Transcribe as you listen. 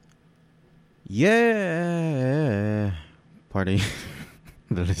Yeah, party.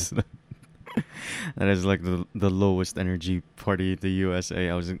 that is that is like the lowest energy party in the USA.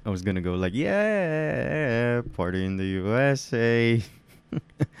 I was gonna go like yeah, party in the USA.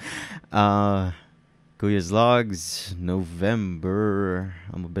 uh, Kuya's logs November.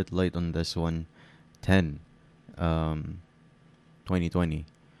 I'm a bit late on this one. 10, 2020.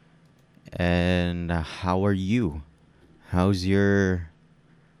 And how are you? How's your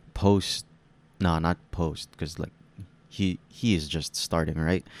post? No, not post, because like he is just starting,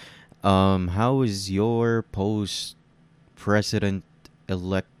 right? How is your post president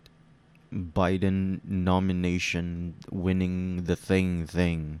elect Biden nomination winning the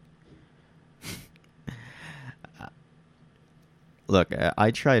thing? Look, I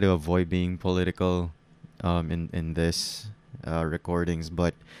try to avoid being political, in this recordings,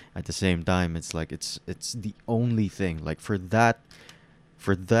 but at the same time, it's like it's the only thing. Like for that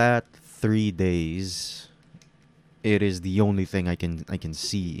 3 days, it is the only thing I can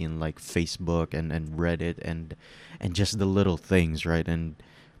see in like Facebook and Reddit and just the little things, right? And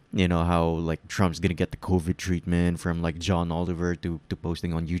you know how like Trump's gonna get the COVID treatment from like John Oliver to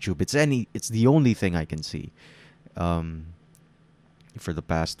posting on YouTube. It's the only thing I can see. Um, for the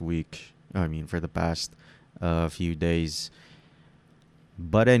past week. I mean, for the past few days.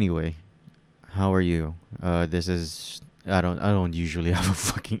 But anyway, how are you? This is I don't usually have a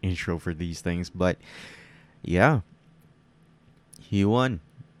fucking intro for these things, but yeah, he won.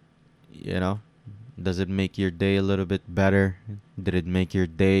 You know, does it make your day a little bit better? Did it make your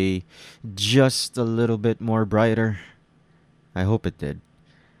day just a little bit more brighter? I hope it did.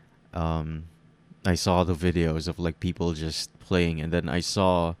 Um, I saw the videos of like people just playing, and then I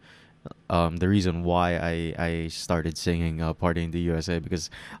saw the reason why I started singing "Party in the USA" because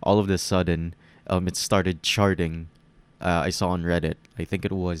all of a sudden it started charting. I saw on Reddit. I think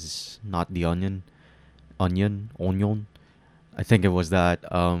it was not the onion. I think it was that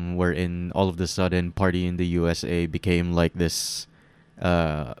wherein all of a sudden "Party in the USA" became like this.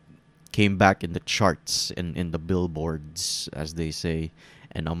 Uh, Came back in the charts in the billboards, as they say,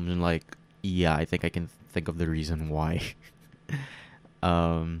 and I'm like, yeah, I think I can think of the reason why.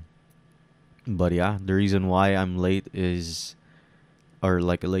 um, but yeah, the reason why I'm late is, or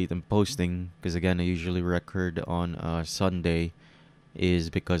like late in posting, because again, I usually record on Sunday, is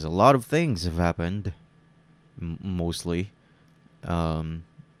because a lot of things have happened. Mostly, um,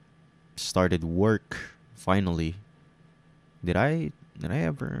 started work finally. Did I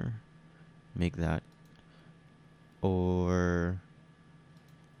ever make that, or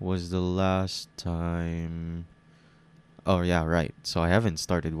was the last time? Oh yeah, right. So I haven't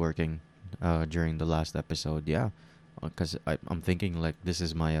started working during the last episode. Yeah, because I'm thinking like this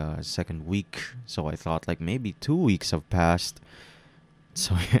is my second week, so I thought like maybe 2 weeks have passed.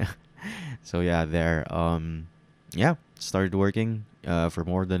 So yeah, so yeah, there. Yeah, started working for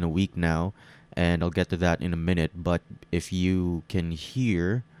more than a week now, and I'll get to that in a minute. But if you can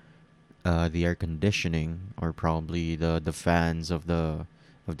hear the air conditioning or probably the fans of the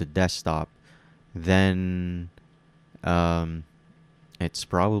desktop, then um, it's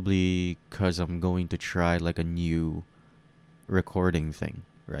probably because I'm going to try like a new recording thing,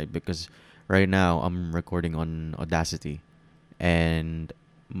 right? Because right now I'm recording on Audacity, and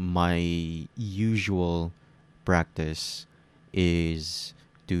my usual practice is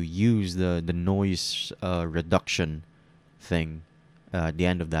to use the noise reduction thing at the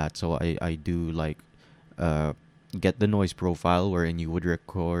end of that. So I do like uh, get the noise profile wherein you would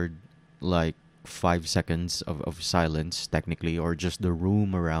record like 5 seconds of silence technically, or just the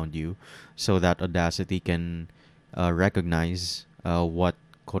room around you, so that Audacity can recognize what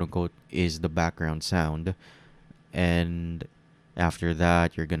quote unquote is the background sound. And after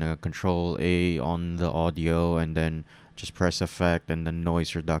that, you're gonna control A on the audio, and then just press effect and then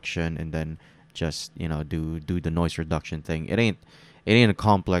noise reduction, and then just do the noise reduction thing. It ain't a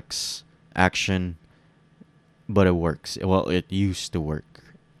complex action, but it works. Well, it used to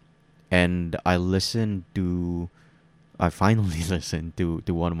work. And I finally listened to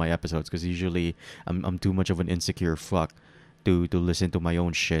one of my episodes, because usually I'm too much of an insecure fuck to listen to my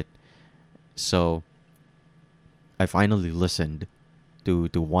own shit. So I finally listened to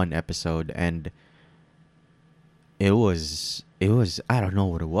one episode, and it was I don't know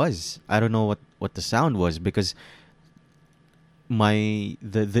what it was. I don't know what the sound was, because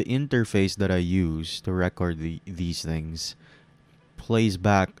the interface that I use to record these things plays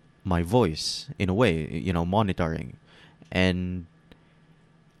back my voice in a way, monitoring. And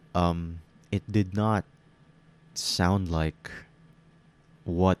it did not sound like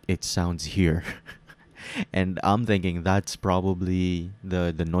what it sounds here. And I'm thinking that's probably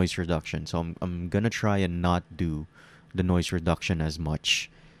the noise reduction. So I'm gonna try and not do the noise reduction as much.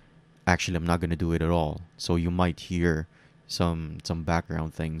 Actually, I'm not gonna do it at all. So you might hear some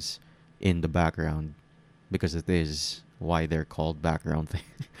background things in the background because it is why they're called background thing.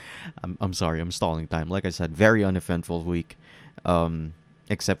 I'm sorry, I'm stalling time. Like I said, very uneventful week. Um,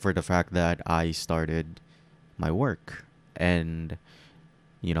 except for the fact that I started my work, and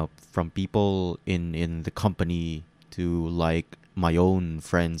from people in the company to like my own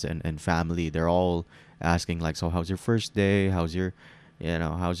friends and family, they're all asking like, so how's your first day, how's your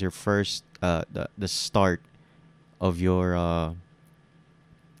first the start of your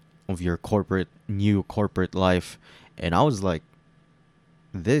corporate new corporate life. And I was like,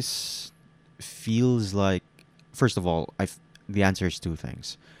 this feels like, first of all, the answer is two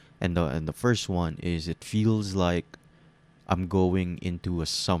things. And the first one is, it feels like I'm going into a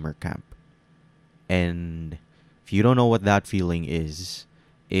summer camp. And if you don't know what that feeling is,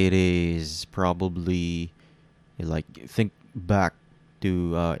 it is probably like, think back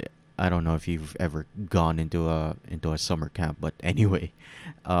to I don't know if you've ever gone into a summer camp, but anyway,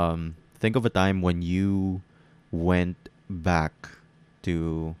 think of a time when you went back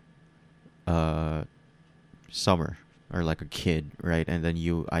to uh summer, or like a kid, right? And then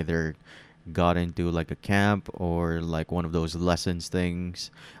you either got into like a camp, or like one of those lessons things,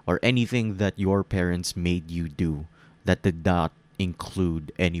 or anything that your parents made you do that did not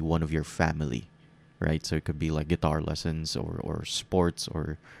include any one of your family, right? So it could be like guitar lessons, or sports,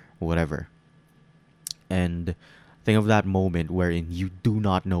 or whatever. And think of that moment wherein you do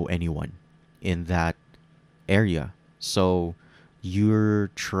not know anyone in that area. So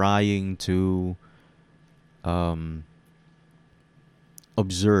you're trying to um,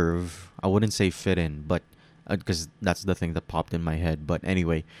 observe. I wouldn't say fit in, but because that's the thing that popped in my head. But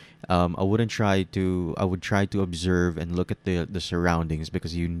anyway, I would try to observe and look at the surroundings,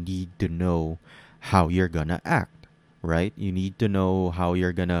 because you need to know how you're gonna act, right? You need to know how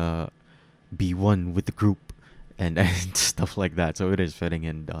you're gonna be one with the group, and stuff like that. So it is fitting.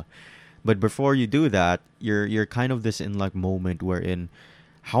 And but before you do that, you're kind of this in like moment wherein,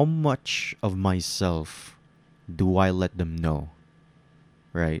 how much of myself do I let them know,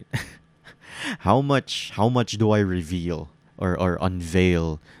 right? How much do I reveal, or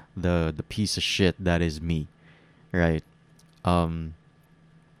unveil the piece of shit that is me, right? Um,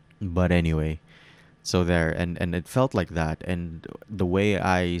 but anyway, so there, and it felt like that. And the way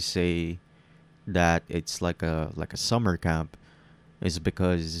I say that it's like a summer camp is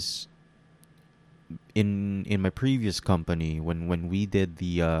because in my previous company, when we did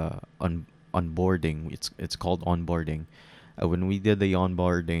the onboarding, it's called onboarding. When we did the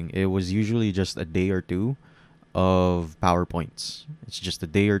onboarding, it was usually just a day or two of PowerPoints. It's just a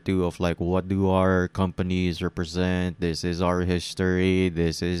day or two of like, what do our companies represent? This is our history.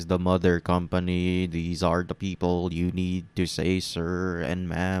 This is the mother company. These are the people you need to say sir and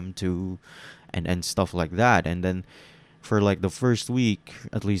ma'am to, and stuff like that. And then for like the first week,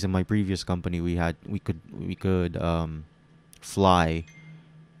 at least in my previous company, we could fly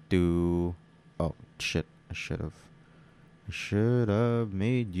to. Oh shit! I should have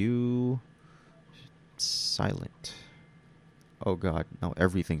made you silent. Oh god, now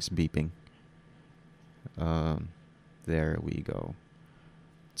everything's beeping. Um, there we go.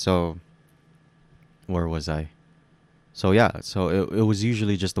 So where was I? So yeah, so it was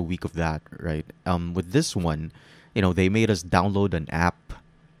usually just a week of that, right? With this one, they made us download an app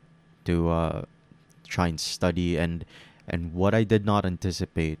to try and study. And what I did not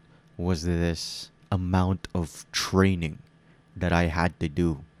anticipate was this amount of training that I had to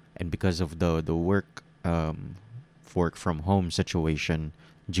do. And because of the work from home situation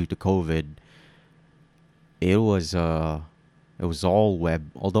due to COVID, it was all web.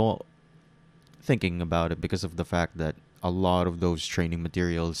 Although, thinking about it, because of the fact that a lot of those training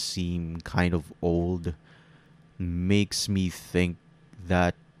materials seem kind of old, makes me think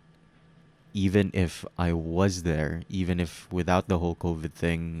that even if I was there, even if without the whole COVID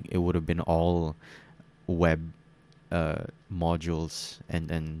thing, it would have been all web modules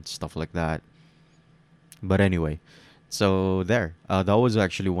and stuff like that. But anyway, so there. That was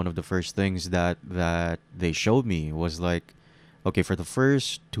actually one of the first things that they showed me, was like, okay, for the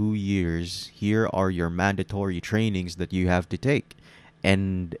first 2 years, here are your mandatory trainings that you have to take,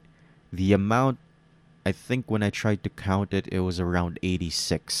 and the amount, I think when I tried to count it, it was around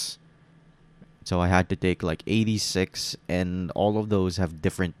 86. So I had to take like 86, and all of those have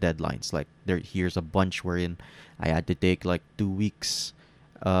different deadlines. Like, here's a bunch wherein I had to take like 2 weeks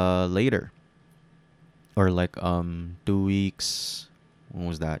later, or like 2 weeks. When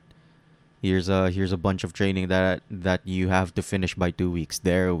was that? Here's a bunch of training that you have to finish by 2 weeks.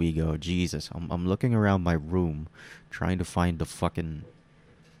 There we go. Jesus, I'm looking around my room, trying to find the fucking.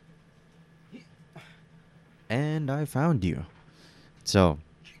 And I found you. So,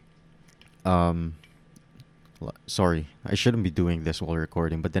 um, sorry, I shouldn't be doing this while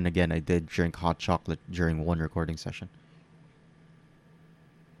recording. But then again, I did drink hot chocolate during one recording session.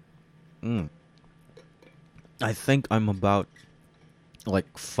 Mm. I think I'm about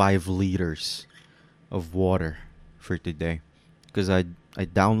like 5 liters of water for today, because I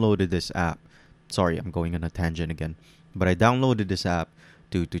downloaded this app. Sorry, I'm going on a tangent again, but I downloaded this app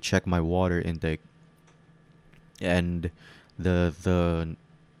to check my water intake, and the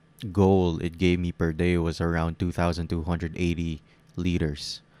goal it gave me per day was around 2,280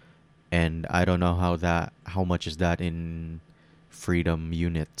 liters, and I don't know how much is that in freedom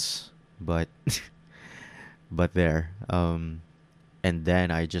units, but but there. And then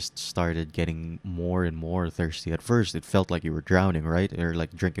I just started getting more and more thirsty. At first, it felt like you were drowning, right? Or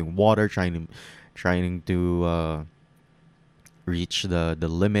like drinking water, trying to reach the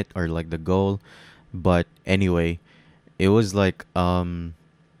limit or like the goal. But anyway, it was like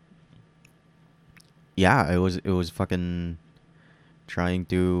yeah, it was fucking trying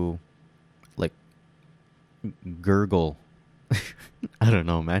to like gurgle. I don't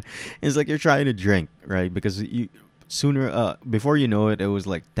know, man. It's like you're trying to drink, right? Because you sooner before you know it, it was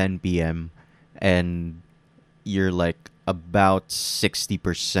like 10 p.m. and you're like about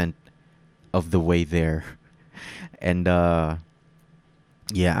 60% of the way there. And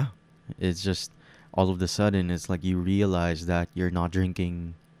yeah, it's just all of the sudden it's like you realize that you're not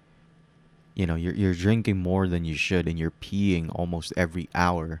drinking, you're drinking more than you should, and you're peeing almost every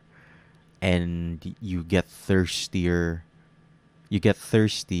hour, and you get thirsty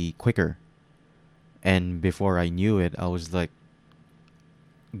quicker. And before I knew it, I was like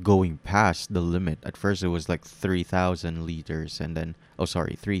going past the limit. At first, it was like 3,000 liters, and then, oh,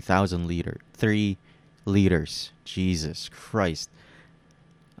 sorry, 3,000 liter, 3 liters. Jesus Christ.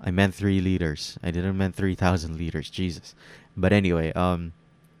 I meant 3 liters. I didn't mean 3,000 liters. Jesus. But anyway,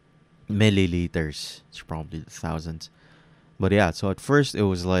 milliliters. It's probably the thousands. But yeah, so at first it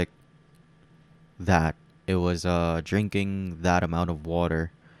was like that. It was drinking that amount of water,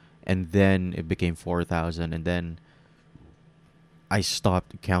 and then it became 4,000, and then I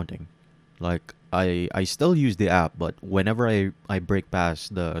stopped counting. Like I still use the app, but whenever I break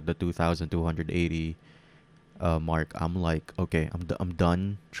past the 2,280 mark, I'm like, okay, I'm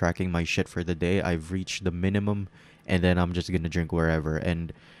done tracking my shit for the day. I've reached the minimum, and then I'm just gonna drink wherever.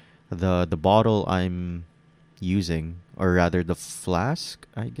 And the bottle I'm using, or rather the flask,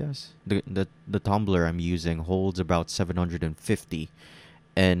 I guess, the tumbler I'm using holds about 750,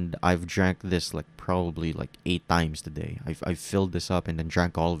 and I've drank this like probably like 8 times today. I've filled this up and then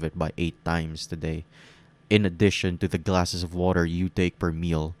drank all of it by 8 times today, in addition to the glasses of water you take per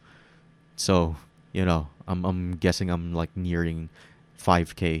meal. So I'm guessing I'm like nearing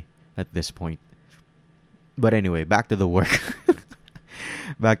 5K at this point. But anyway, back to the work.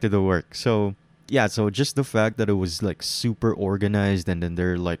 Back to the work. So yeah, so just the fact that it was like super organized, and then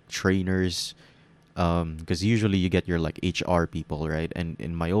they're like trainers, because usually you get your like HR people, right? And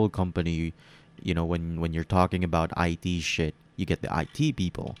in my old company, when you're talking about IT shit, you get the IT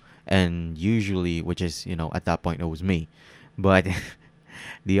people, and usually, which is, at that point it was me, but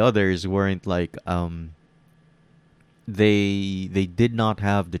the others weren't like they did not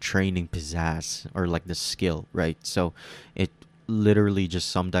have the training pizzazz or like the skill, right? So it literally just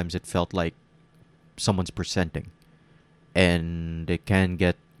sometimes it felt like someone's presenting, and it can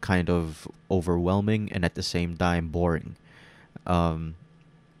get kind of overwhelming and at the same time boring. Um,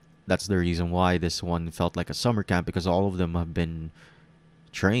 that's the reason why this one felt like a summer camp, because all of them have been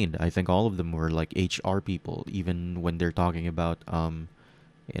trained. I think all of them were like HR people, even when they're talking about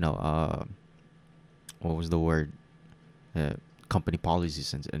you know, what was the word? Uh, Company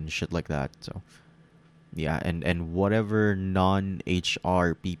policies and shit like that. So yeah, and whatever non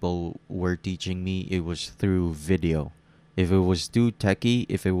HR people were teaching me, it was through video. If it was too techy,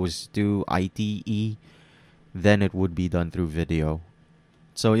 if it was too ITE, then it would be done through video.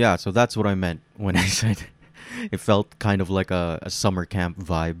 So yeah, so that's what I meant when I said it felt kind of like a summer camp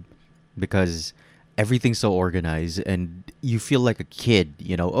vibe, because everything's so organized and you feel like a kid,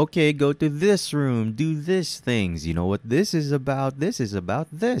 okay, go to this room, do this things, what this is about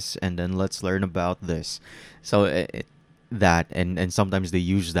this, and then let's learn about this. So that, and sometimes they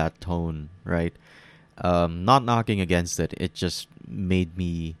use that tone, right? Not knocking against it, it just made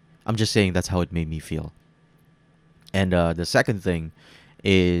me, I'm just saying that's how it made me feel. And the second thing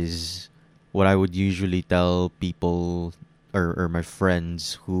is what I would usually tell people, or my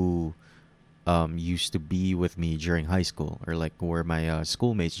friends who used to be with me during high school, or like were my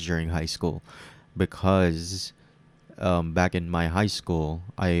schoolmates during high school, because back in my high school,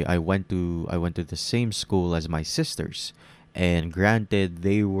 I went to the same school as my sisters, and granted,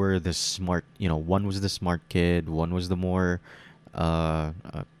 they were the smart. You know, one was the smart kid, one was the more uh,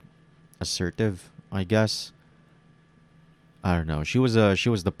 uh, assertive, I guess. I don't know. She was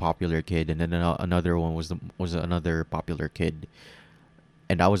the popular kid, and then another one was another popular kid,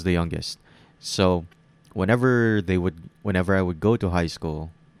 and I was the youngest. So, whenever I would go to high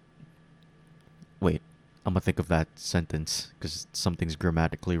school, wait, I'm gonna think of that sentence because something's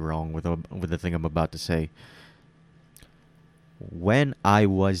grammatically wrong with the thing I'm about to say. When I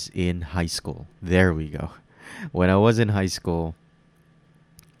was in high school, there we go. When I was in high school,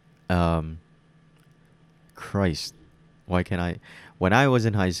 um, Christ, why can I? When I was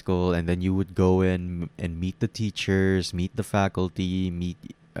in high school, and then you would go in and meet the teachers, meet the faculty, meet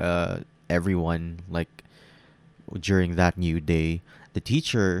everyone like during that new day. The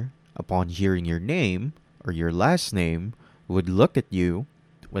teacher, upon hearing your name or your last name, would look at you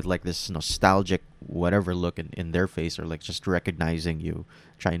with like this nostalgic whatever look in their face, or like just recognizing you,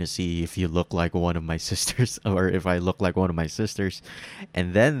 trying to see if you look like one of my sisters or if I look like one of my sisters.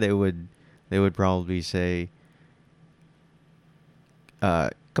 And then they would probably say,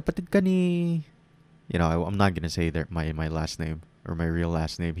 kapatid ka ni, you know, I'm not gonna say my last name or my real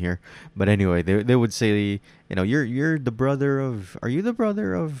last name here, but anyway, they would say, you know, you're the brother of, are you the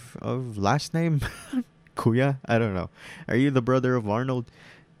brother of last name Kuya? I don't know. Are you the brother of Arnold?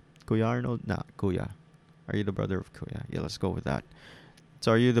 Kuya Arnold? Nah, Kuya. Are you the brother of Kuya? Yeah, let's go with that.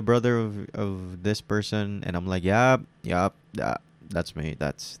 So are you the brother of this person? And I'm like, yep, that's me.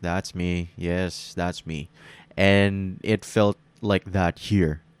 That's me. Yes, that's me. And it felt like that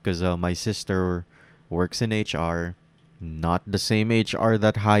here because my sister works in HR, not the same HR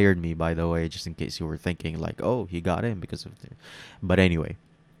that hired me, by the way, just in case you were thinking like, oh, he got in because of the. But anyway,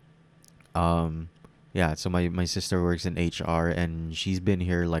 um, yeah. So my sister works in HR, and she's been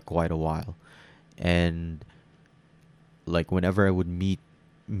here like quite a while, and like whenever I would meet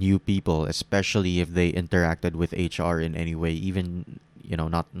new people, especially if they interacted with HR in any way, even you know,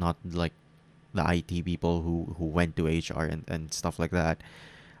 not like the IT people who went to HR and stuff like that,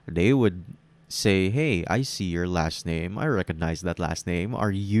 they would say, "Hey, I see your last name. I recognize that last name.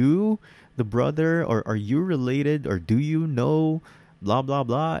 Are you the brother, or are you related, or do you know blah blah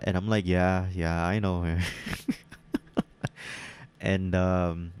blah?" And I'm like, "Yeah, yeah, I know her." And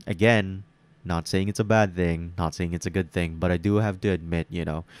again, not saying it's a bad thing, not saying it's a good thing, but I do have to admit, you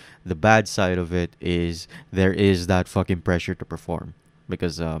know, the bad side of it is there is that fucking pressure to perform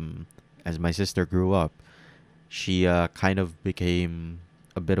because as my sister grew up, she kind of became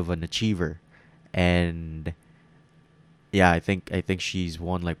a bit of an achiever, and yeah, I think she's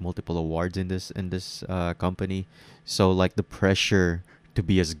won like multiple awards in this company. So like the pressure to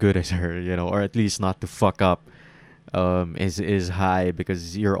be as good as her, you know, or at least not to fuck up, is high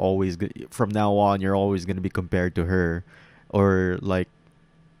because you're always from now on you're always gonna be compared to her, or like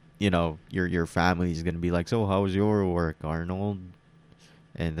you know your family is gonna be like, so how's your work, Arnold?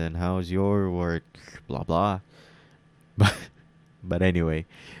 And then how's your work, blah blah. But anyway,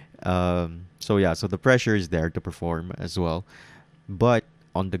 so yeah, so the pressure is there to perform as well. But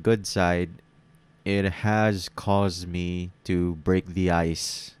on the good side, it has caused me to break the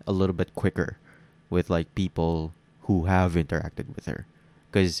ice a little bit quicker with like people who have interacted with her.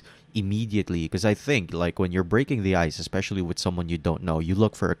 Because immediately, because I think like when you're breaking the ice, especially with someone you don't know, you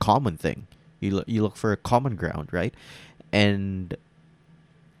look for a common thing. You look for a common ground, right? And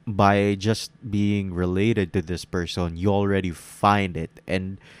by just being related to this person, you already find it.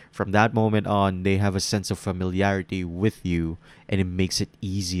 And from that moment on, they have a sense of familiarity with you, and it makes it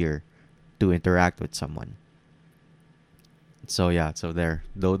easier to interact with someone. So yeah, so there.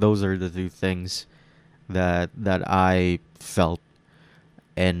 Those are the two things that I felt,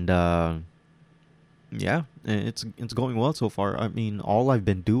 and yeah, it's going well so far. I mean, all I've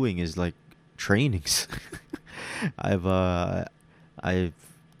been doing is like trainings. I've I've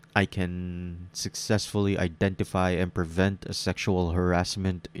I can successfully identify and prevent a sexual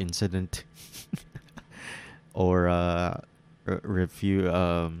harassment incident, or review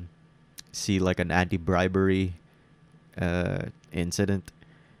see like an anti-bribery incident.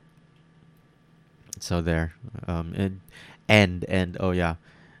 So there, and oh yeah,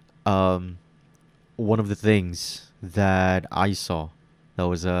 um, one of the things that I saw that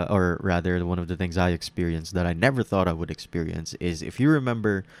was or rather one of the things I experienced that I never thought I would experience is, if you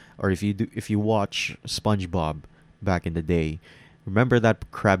remember, or if you watch SpongeBob back in the day, remember that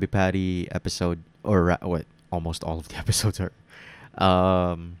Krabby Patty episode, or what, almost all of the episodes are,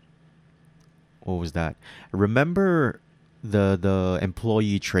 um what was that? Remember the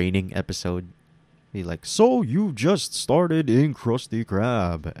employee training episode? Be like, so you just started in Krusty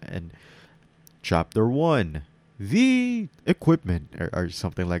Krab, and chapter one, the equipment, or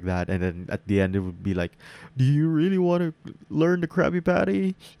something like that, and then at the end it would be like, do you really want to learn the Krabby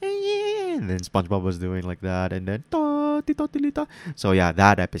Patty? Yeah. And then SpongeBob was doing like that, and then ta, ti, ta, ti, li, ta. So yeah,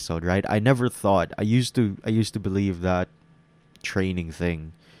 that episode, right? I never thought I used to believe that training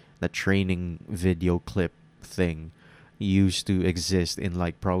thing, that training video clip thing used to exist in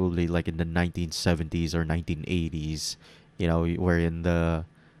like probably like in the 1970s or 1980s, wherein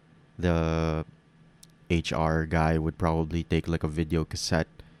the HR guy would probably take like a video cassette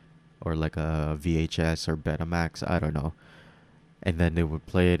or like a VHS or Betamax, I don't know, and then they would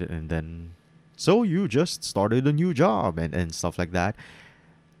play it, and then so you just started a new job, and stuff like that.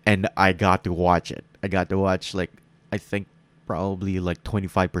 And I got to watch it. I got to watch, like, I think probably like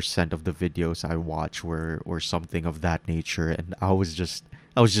 25% of the videos I watch were something of that nature, and I was just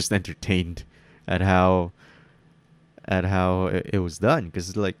entertained at how it was done,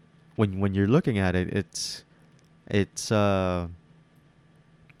 because like when you're looking at it, it's it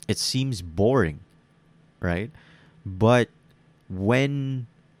seems boring, right? But when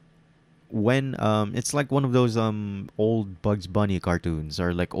it's like one of those old Bugs Bunny cartoons,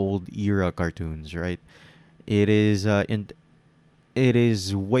 or like old era cartoons, right? It is it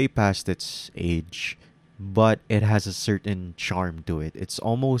is way past its age, but it has a certain charm to it. It's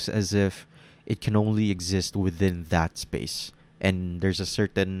almost as if it can only exist within that space. And there's a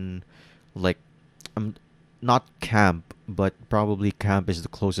certain, like, um not camp, but probably camp is the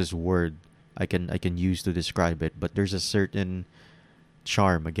closest word I can use to describe it, but there's a certain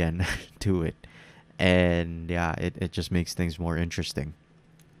charm again to it. And yeah, it just makes things more interesting.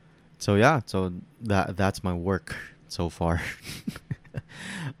 So yeah, so that's my work so far.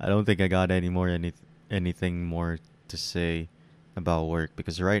 I don't think I got anything more to say about work,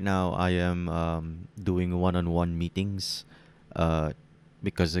 because right now I am doing one-on-one meetings. Uh,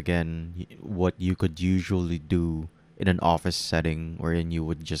 because again, what you could usually do in an office setting, wherein you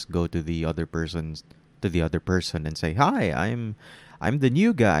would just go to the other person and say, "Hi, I'm the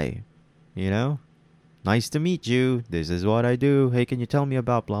new guy. You know, nice to meet you. This is what I do. Hey, can you tell me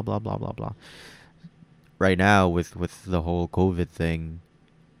about blah blah blah blah blah." Right now, with the whole COVID thing,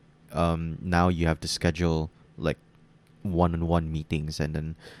 now you have to schedule like one-on-one meetings, and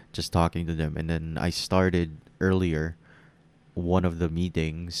then just talking to them. And then I started earlier one of the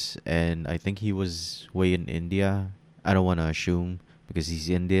meetings, and I think he was way in India. I don't want to assume, because he's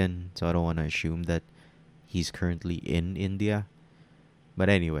Indian, so I don't want to assume that he's currently in India. But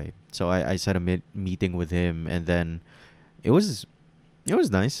anyway, so I set a meeting with him, and then it was it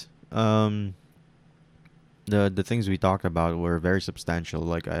was nice. The things we talked about were very substantial.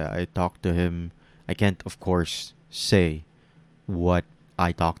 Like, I talked to him. I can't, of course, say what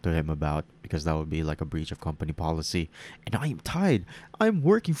I talked to him about, because that would be like a breach of company policy. And I am tired. I'm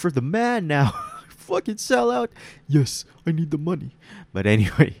working for the man now. Fucking sell out. Yes, I need the money. But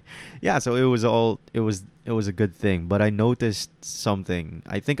anyway, yeah. So it was a good thing. But I noticed something.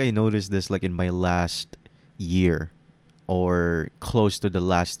 I think I noticed this like in my last year, or close to the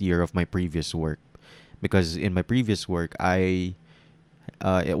last year of my previous work, because in my previous work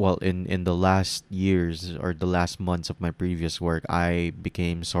well, in the last years, or the last months of my previous work, I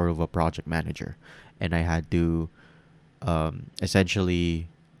became sort of a project manager, and I had to, essentially,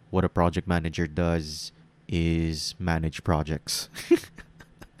 what a project manager does is manage projects.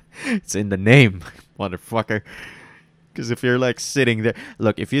 It's in the name, motherfucker. Because if you're like sitting there,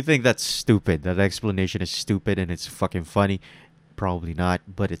 look, if you think that's stupid, that explanation is stupid and it's fucking funny, probably not,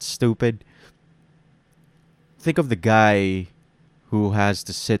 but it's stupid. Think of the guy who has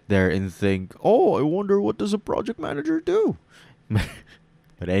to sit there and think, "Oh, I wonder what does a project manager do?"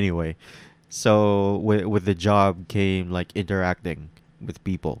 But anyway, so with the job came like interacting with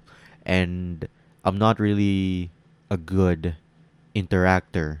people, and I'm not really a good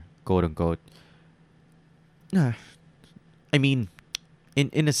interactor, quote unquote. Nah, I mean,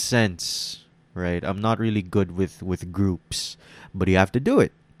 in a sense, right? I'm not really good with groups, but you have to do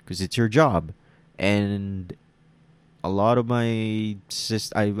it because it's your job. And a lot of my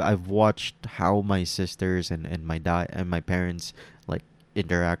I've watched how my sisters and my dad and my parents like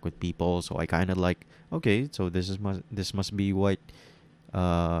interact with people, so I kind of like, okay, so this must be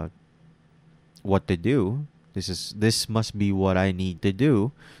uh what to do. This must be what I need to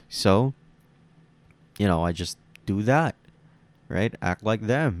do. So, I just do that, right? Act like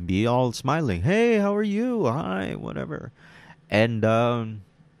them, be all smiling. Hey, how are you? Hi, whatever. And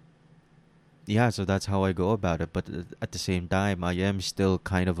yeah, so that's how I go about it. But at the same time, I am still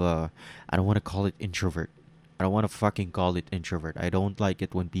kind of a, I don't want to call it introvert. I don't want to fucking call it introvert. I don't like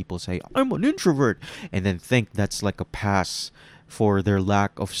it when people say I'm an introvert and then think that's like a pass for their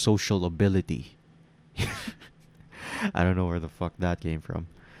lack of social ability. I don't know where the fuck that came from.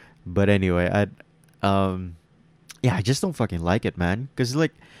 But anyway, um yeah, I just don't fucking like it, man. Cuz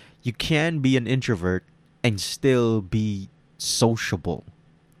like you can be an introvert and still be sociable.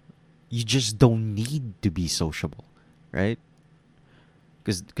 You just don't need to be sociable, right?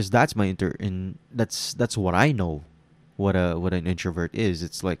 Because that's my inter in that's what I know what an introvert is.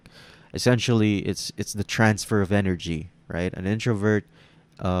 It's like essentially it's the transfer of energy, right? An introvert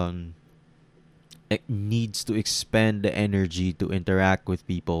um it needs to expend the energy to interact with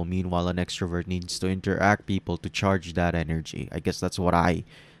people. Meanwhile, an extrovert needs to interact people to charge that energy. I guess that's what I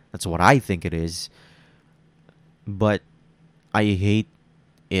think it is. But I hate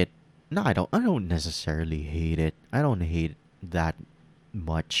it. No, I don't necessarily hate it. I don't hate that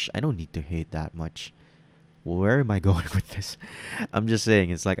much. I don't need to hate that much. Where am I going with this? I'm just saying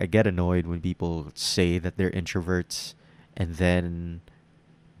it's like I get annoyed when people say that they're introverts and then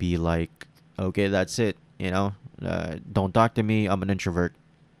be like, okay, that's it. Don't talk to me. I'm an introvert.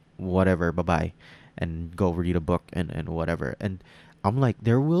 Whatever. Bye bye, and go read a book and whatever. And I'm like,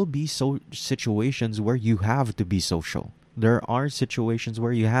 there will be situations where you have to be social. There are situations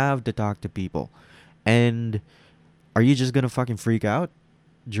where you have to talk to people, and are you just gonna fucking freak out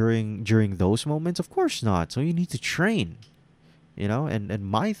during those moments? Of course not. So you need to train. And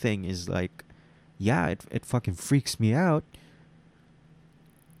my thing is like, yeah, it fucking freaks me out,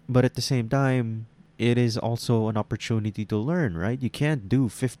 but at the same time, it is also an opportunity to learn, right? You can't do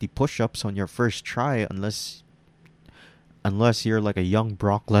 50 push-ups on your first try unless you're like a young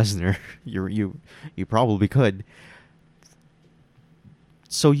Brock Lesnar. You probably could.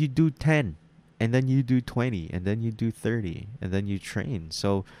 So you do 10, and then you do 20, and then you do 30, and then you train.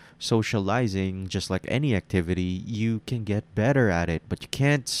 So socializing, just like any activity, you can get better at it, but you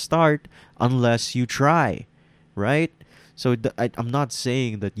can't start unless you try, right? So I'm not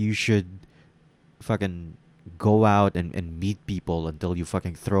saying that you should fucking go out and meet people until you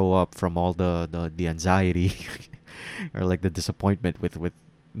fucking throw up from all the anxiety or like the disappointment with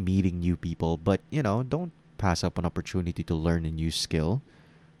meeting new people. But don't pass up an opportunity to learn a new skill.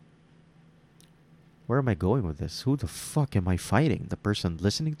 Where am I going with this? Who the fuck am I fighting? The person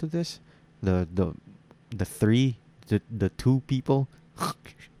listening to this? The three, the two people?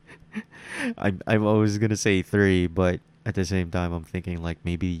 I'm always gonna say three, but at the same time I'm thinking like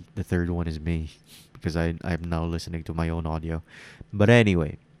maybe the third one is me because I'm now listening to my own audio. But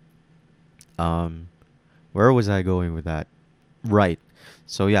anyway, um where was I going with that? Right.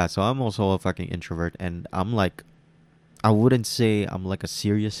 So yeah, so I'm also a fucking introvert, and I'm like, I wouldn't say I'm like a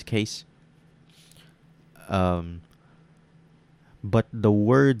serious case. Um but the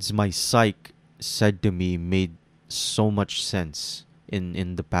words my psych said to me made so much sense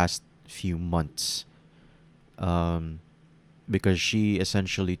in the past few months. Um because she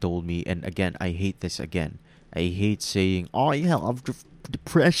essentially told me, and again, I hate this again. I hate saying, "Oh, you have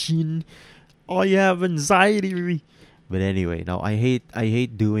depression. Oh, you have anxiety." But anyway, no, I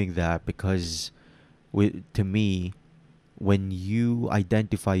hate doing that because, to me, when you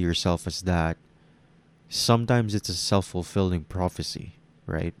identify yourself as that, sometimes it's a self-fulfilling prophecy,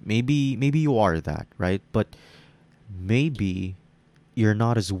 right? Maybe you are that, right? But maybe you're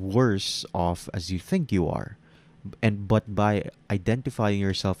not as worse off as you think you are. And but by identifying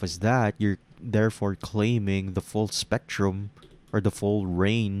yourself as that, you're therefore claiming the full spectrum or the full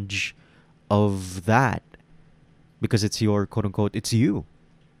range of that, because it's your quote unquote, it's you.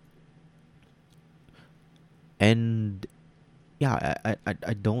 And yeah,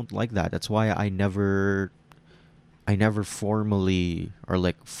 I don't like that. That's why I never formally or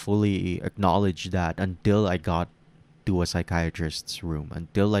like fully acknowledged that until I got to a psychiatrist's room,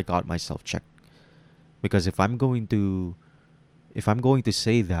 until I got myself checked. Because if I'm going to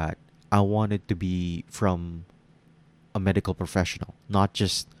say that, I want it to be from a medical professional, not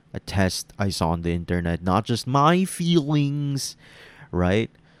just a test I saw on the internet, not just my feelings, right?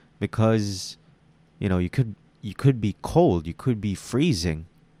 Because you could be cold, you could be freezing,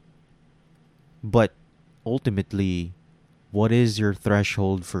 but ultimately, what is your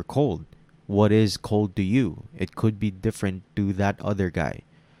threshold for cold? What is cold to you? It could be different to that other guy.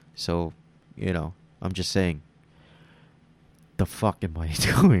 So, I'm just saying, the fuck am I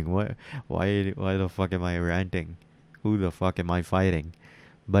doing? Why the fuck am I ranting? Who the fuck am I fighting?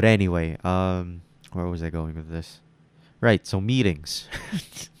 But anyway, where was I going with this? Right, so meetings.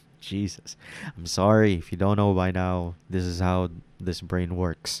 Jesus. I'm sorry if you don't know by now, this is how this brain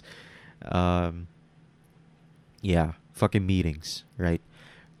works. Um, yeah, fucking meetings, right?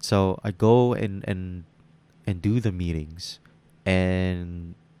 So I go and do the meetings,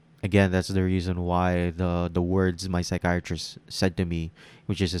 and again, that's the reason why the words my psychiatrist said to me,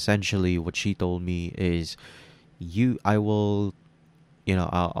 which is essentially what she told me is, I will,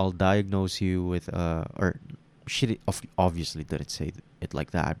 I'll diagnose you with or obviously didn't say it like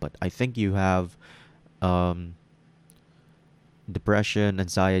that, but I think you have um depression,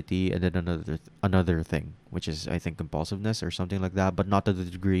 anxiety, and then another thing, which is I think compulsiveness or something like that, but not to the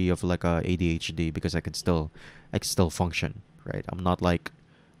degree of like a ADHD, because I can still function, right? I'm not like,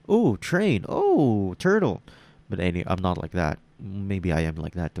 oh, train, oh, turtle, but I'm not like that. Maybe I am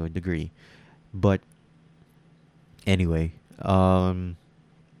like that to a degree, but anyway,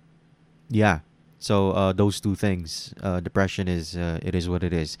 yeah. So those two things, depression is it is what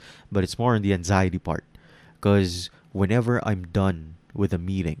it is, but it's more on the anxiety part, because whenever I'm done with a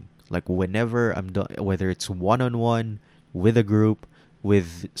meeting, like whenever I'm done, whether it's one on one, with a group,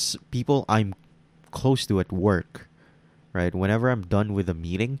 with people I'm close to at work, right? Whenever I'm done with a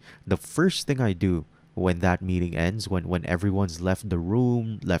meeting, the first thing I do when that meeting ends, when everyone's left the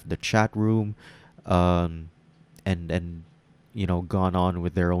room, left the chat room, um, and gone on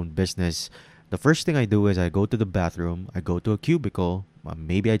with their own business, the first thing I do is I go to the bathroom, I go to a cubicle,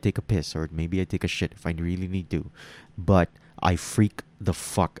 maybe I take a piss or maybe I take a shit if I really need to, but I freak the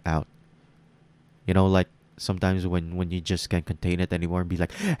fuck out. Like sometimes when you just can't contain it anymore and be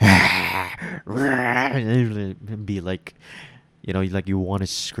like, and be like, like you want to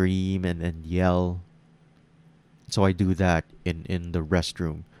scream and yell. So I do that in the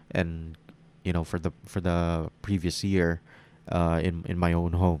restroom, and for the previous year, in my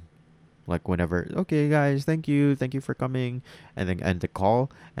own home. Like whenever, okay guys, thank you for coming, and then end the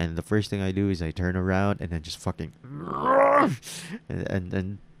call, and the first thing I do is I turn around and then just fucking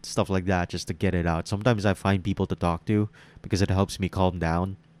and stuff like that, just to get it out. Sometimes I find people to talk to because it helps me calm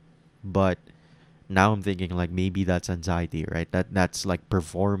down, but now I'm thinking like maybe that's anxiety, right? That's like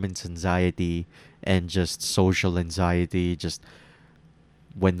performance anxiety and just social anxiety. Just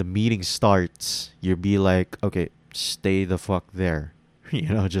when the meeting starts, you'll be like, okay, stay the fuck there.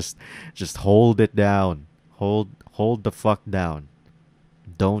 Just hold it down. Hold the fuck down.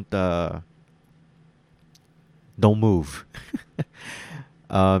 Don't don't move.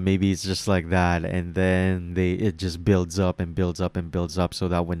 Maybe it's just like that, and then it just builds up and builds up and builds up, so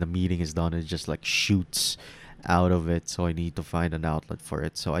that when the meeting is done, it just like shoots out of it. So I need to find an outlet for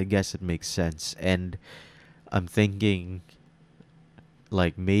it. So I guess it makes sense, and I'm thinking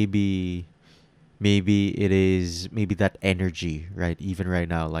like maybe it is, maybe that energy, right? Even right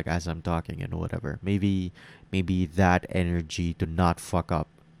now, like as I'm talking and whatever, maybe that energy to not fuck up,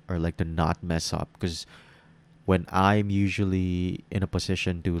 or like to not mess up, because when I'm usually in a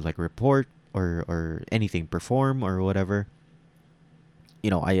position to like report or anything, perform or whatever,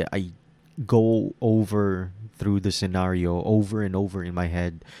 I go over through the scenario over and over in my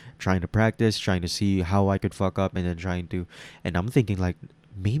head, trying to practice, trying to see how I could fuck up, and then and I'm thinking like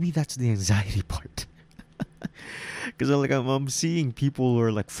maybe that's the anxiety part. Because like I'm seeing people who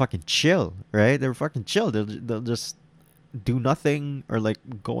are like fucking chill, right? They're fucking chill. They'll just do nothing, or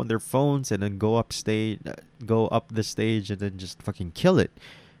like go on their phones and then go up the stage and then just fucking kill it,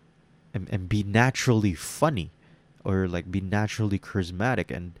 and be naturally funny, or like be naturally charismatic,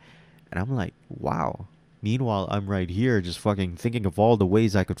 and I'm like, wow. Meanwhile, I'm right here just fucking thinking of all the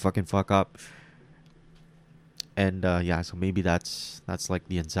ways I could fucking fuck up. And yeah, so maybe that's like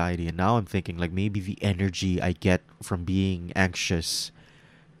the anxiety. And now I'm thinking like maybe the energy I get from being anxious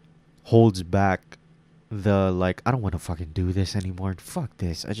holds back the, like, I don't want to fucking do this anymore. Fuck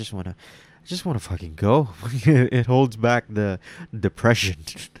this. I just want to fucking go. It holds back the depression.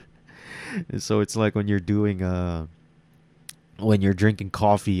 So it's like when you're drinking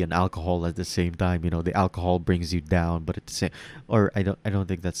coffee and alcohol at the same time, the alcohol brings you down, but at the same, or I don't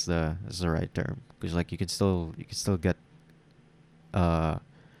think that's the right term, because like you can still get uh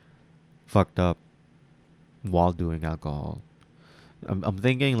fucked up while doing alcohol. I'm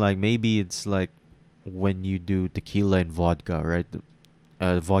thinking like maybe it's like when you do tequila and vodka, right?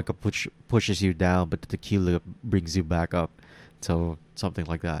 Vodka pushes you down, but the tequila brings you back up. So something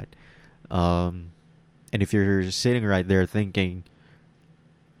like that. Um, and if you're sitting right there thinking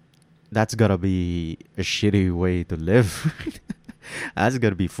that's gotta be a shitty way to live, that's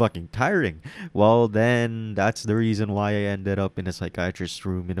gonna be fucking tiring. Well, then that's the reason why I ended up in a psychiatrist's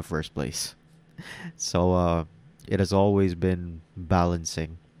room in the first place. So it has always been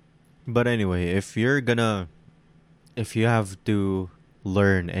balancing. But anyway, if you have to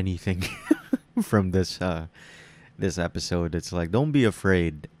learn anything from this episode, it's like don't be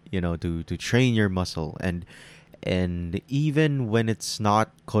afraid. to train your muscle. And even when it's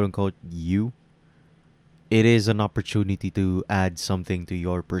not quote unquote you, it is an opportunity to add something to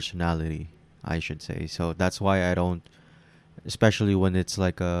your personality, I should say. So that's why I don't, especially when it's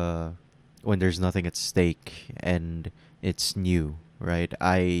like when there's nothing at stake and it's new, right?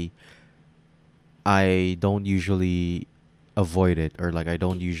 I don't usually avoid it, or like I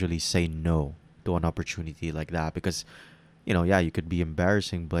don't usually say no to an opportunity like that, because yeah, you could be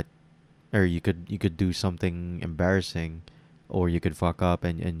embarrassing, but or you could do something embarrassing, or you could fuck up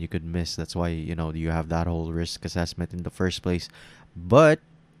and you could miss. That's why you have that whole risk assessment in the first place. But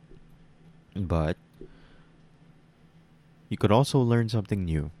but you could also learn something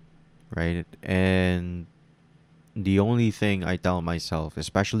new, right? And the only thing I tell myself,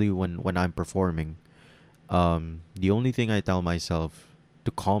 especially when I'm performing, the only thing I tell myself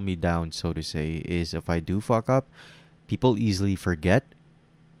to calm me down, so to say, is if I do fuck up, people easily forget,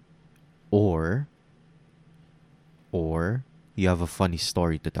 or or you have a funny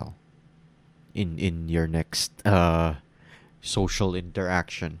story to tell in your next social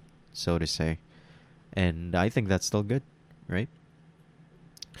interaction, so to say. And I think that's still good, right?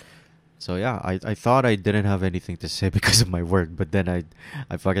 So yeah, I thought I didn't have anything to say because of my work, but then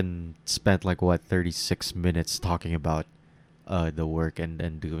I fucking spent like what 36 minutes talking about the work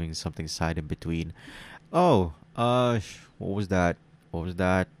and doing something side in between. Oh, what was that? What was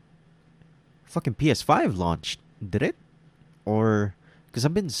that? Fucking PS5 launched. Did it? Or because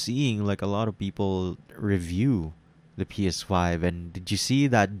I've been seeing like a lot of people review the PS5, and did you see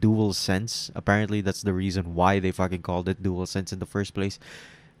that Dual Sense? Apparently that's the reason why they fucking called it Dual Sense in the first place.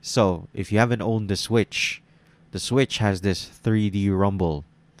 So, if you haven't owned the Switch has this 3D rumble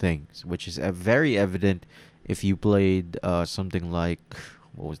thing, which is very evident if you played something like,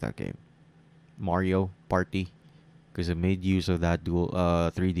 what was that game? Mario Party, because it made use of that dual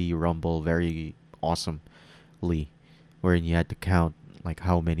 3D rumble very awesomely, wherein you had to count like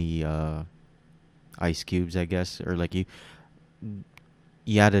how many ice cubes, I guess, or like you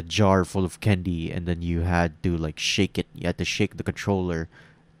had a jar full of candy, and then you had to like shake it. You had to shake the controller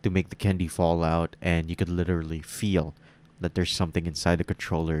to make the candy fall out, and you could literally feel that there's something inside the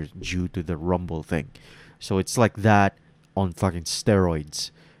controller due to the rumble thing. So it's like that on fucking steroids.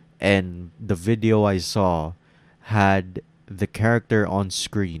 And the video I saw had the character on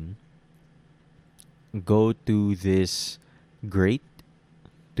screen go to this grate,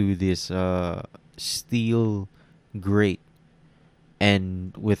 to this steel grate,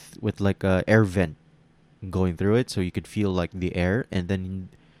 and with like a air vent going through it, so you could feel like the air, and then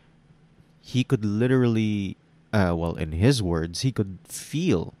he could literally, well, in his words, he could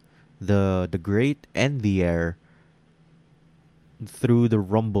feel the grate and the air through the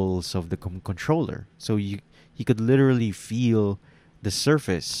rumbles of the controller. So he could literally feel the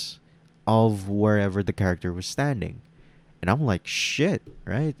surface of wherever the character was standing. And I'm like, shit,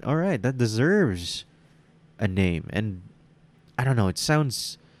 right? All right, that deserves a name. And I don't know, it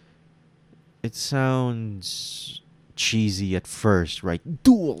sounds cheesy at first, right?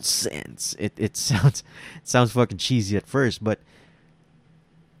 Dual sense. It sounds fucking cheesy at first, but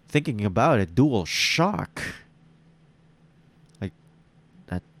thinking about it, dual shock, like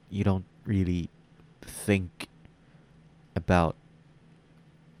that, you don't really think about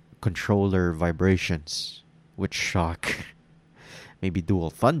controller vibrations with shock. Maybe dual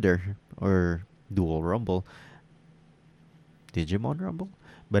thunder or dual rumble, Digimon rumble.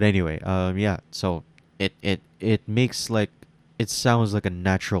 But anyway, yeah. So it makes like, it sounds like a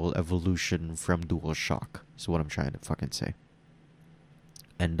natural evolution from dual shock. Is what I'm trying to fucking say.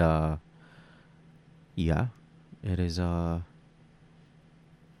 And yeah, it is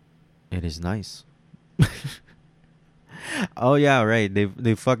it is nice. Oh yeah, right.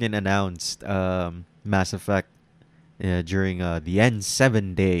 They fucking announced Mass Effect during the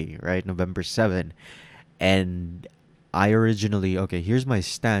N7 day, right? November 7. And I originally, okay, here's my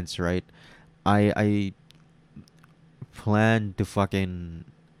stance, right? I planned to fucking,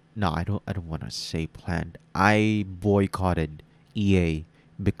 no, I don't want to say planned. I boycotted EA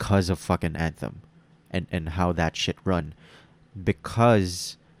because of fucking Anthem and how that shit run,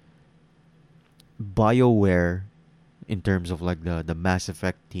 because BioWare, in terms of like the Mass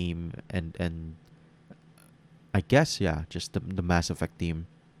Effect team, and I guess, yeah, just the Mass Effect team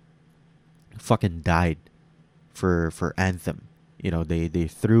fucking died for Anthem. They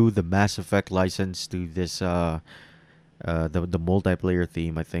threw the Mass Effect license to this the multiplayer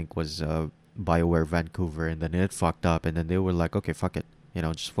theme, I think, was BioWare Vancouver, and then it fucked up, and then they were like, okay, fuck it,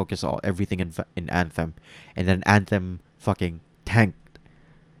 just focus all everything in Anthem, and then Anthem fucking tanked,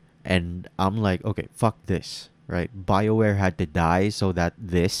 and I'm like, okay, fuck this, right? BioWare had to die so that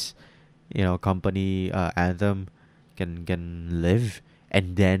this, company, Anthem, can live,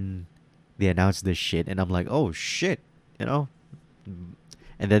 and then they announced this shit, and I'm like, oh shit, you know.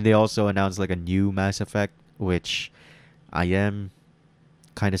 And then they also announced like a new Mass Effect, which I am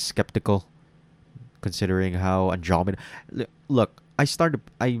kind of skeptical considering how Andromeda. Look, I started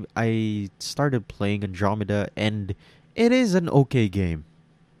playing Andromeda, and it is an okay game.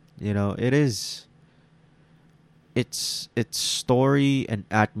 It is. Its story and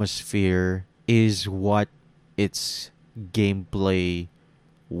atmosphere is what its gameplay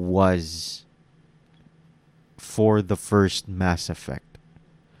was for the first Mass Effect.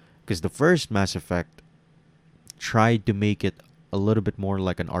 Because the first Mass Effect tried to make it a little bit more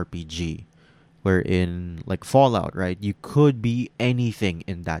like an RPG, wherein, like Fallout, right? You could be anything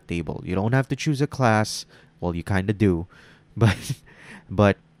in that table. You don't have to choose a class. Well, you kind of do, but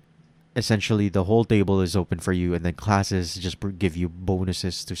but essentially the whole table is open for you, and then classes just give you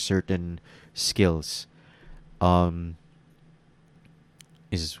bonuses to certain skills. Um,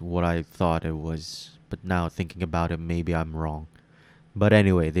 is what I thought it was, but now thinking about it, maybe I'm wrong. But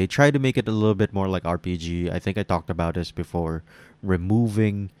anyway, they tried to make it a little bit more like RPG. I think I talked about this before,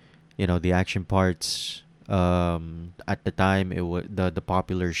 removing, the action parts. At the time, it was the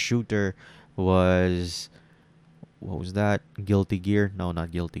popular shooter was, what was that? Guilty Gear? No,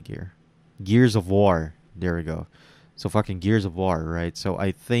 not Guilty Gear. Gears of War. There we go. So fucking Gears of War, right? So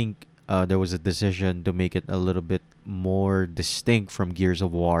I think there was a decision to make it a little bit more distinct from Gears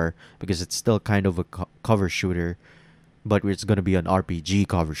of War, because it's still kind of a cover shooter, but it's going to be an RPG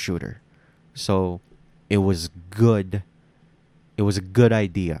cover shooter. So it was good. It was a good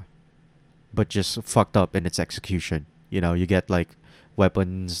idea, but just fucked up in its execution. You get like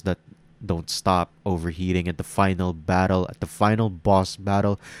weapons that don't stop overheating at the final battle, at the final boss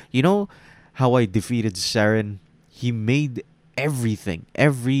battle. You know how I defeated Saren? He made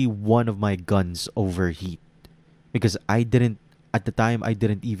every one of my guns overheat, because I didn't, at the time, I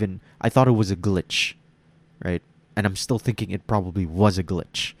thought it was a glitch, right? And I'm still thinking it probably was a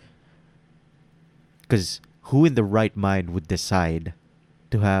glitch. Because who in the right mind would decide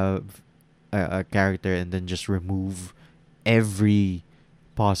to have a character and then just remove every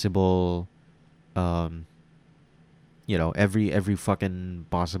possible, um, every fucking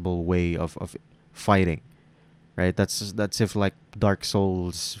possible way of fighting, right? That's if like Dark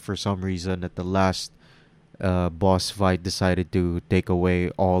Souls, for some reason, at the last boss fight, decided to take away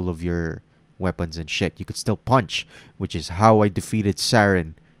all of your weapons and shit. You could still punch, which is how I defeated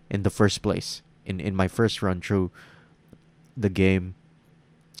Saren in the first place. In my first run through the game,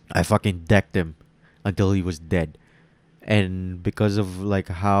 I fucking decked him until he was dead. And because of like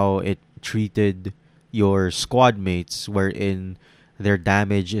how it treated your squad mates, wherein their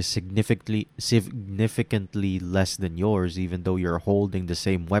damage is significantly less than yours, even though you're holding the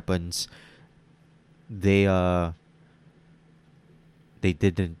same weapons, they they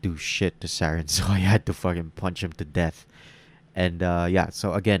didn't do shit to Saren, so I had to fucking punch him to death. And yeah,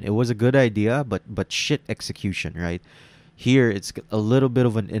 so again, it was a good idea, but shit execution, right? Here, it's a little bit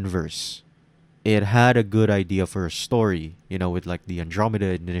of an inverse. It had a good idea for a story, with like the Andromeda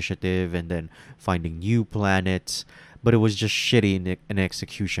Initiative and then finding new planets, but it was just shitty in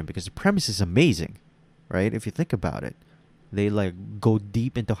execution, because the premise is amazing, right? If you think about it, they like go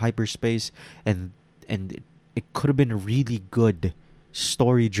deep into hyperspace, and it could have been a really good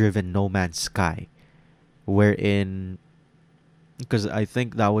story-driven No Man's Sky, wherein, because I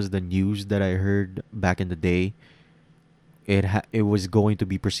think that was the news that I heard back in the day. It was going to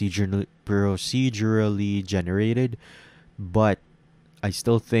be procedurally generated, but I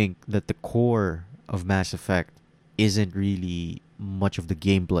still think that the core of Mass Effect isn't really much of the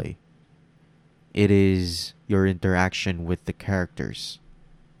gameplay. It is your interaction with the characters,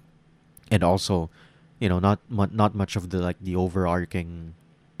 and also, not much of the overarching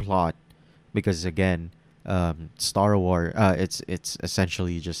plot, because again, Star Wars, it's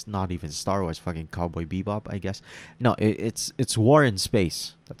essentially just not even Star Wars, fucking Cowboy Bebop, I guess. No, it's war in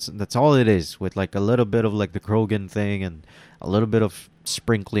space. That's all it is, with like a little bit of like the Krogan thing and a little bit of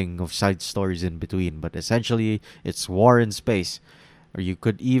sprinkling of side stories in between, but essentially it's war in space, or you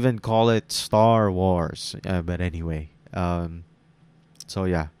could even call it Star Wars. But anyway, so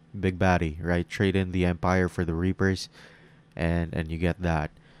yeah, big baddie, right? Trade in the Empire for the Reapers, and you get that.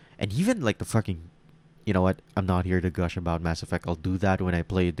 And even like the fucking, you know what? I'm not here to gush about Mass Effect. I'll do that when I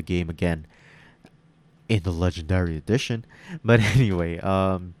play the game again in the Legendary Edition. But anyway,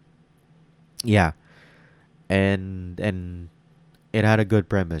 yeah, and it had a good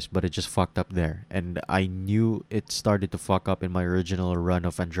premise, but it just fucked up there. And I knew it started to fuck up in my original run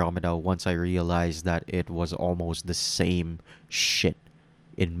of Andromeda once I realized that it was almost the same shit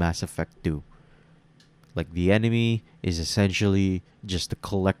in Mass Effect 2. Like the enemy is essentially just the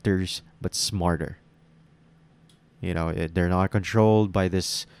collectors, but smarter. They're not controlled by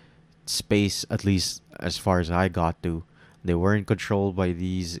this space, at least as far as I got to. They weren't controlled by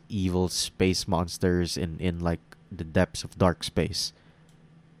these evil space monsters in like the depths of dark space.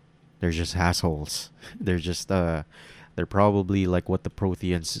 They're just assholes. They're probably like what the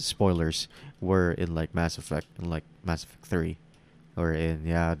Protheans spoilers were in like Mass Effect, in like Mass Effect 3. Or in,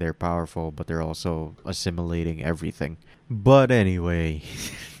 yeah, they're powerful, but they're also assimilating everything. But anyway,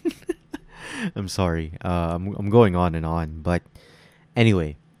 I'm sorry. I'm going on and on, but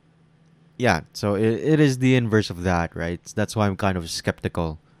anyway, yeah. So it is the inverse of that, right? That's why I'm kind of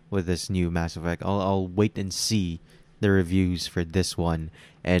skeptical with this new Mass Effect. I'll wait and see the reviews for this one,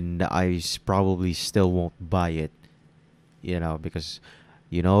 and probably still won't buy it. Because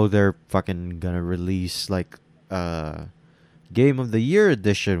they're fucking gonna release like Game of the Year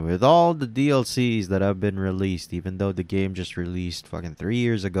edition with all the DLCs that have been released, even though the game just released fucking 3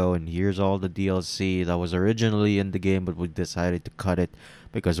 years ago, and here's all the DLC that was originally in the game, but we decided to cut it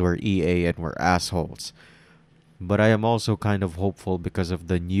because we're EA and we're assholes. But I am also kind of hopeful because of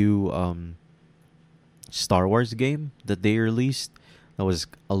the new Star Wars game that they released. That was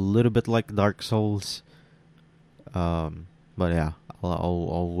a little bit like Dark Souls. But yeah,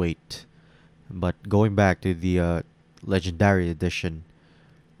 I'll wait. But going back to the Legendary Edition,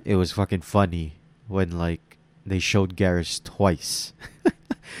 it was fucking funny when like they showed Garrus twice.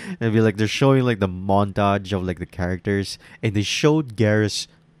 It'd be like they're showing like the montage of like the characters, and they showed Garrus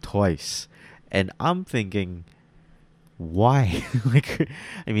twice, and I'm thinking, why? Like,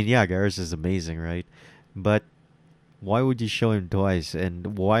 I mean, yeah, Garrus is amazing, right? But why would you show him twice?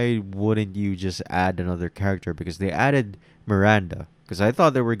 And why wouldn't you just add another character? Because they added Miranda. Because I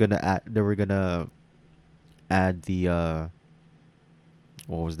thought they were gonna add the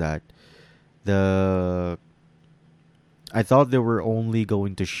what was that? The I thought they were only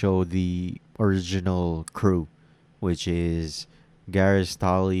going to show the original crew, which is Garrus,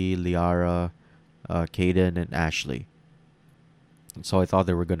 Tali, Liara, Kaden, and Ashley. So I thought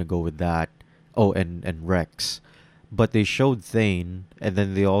they were gonna go with that. Oh, and Rex, but they showed Thane, and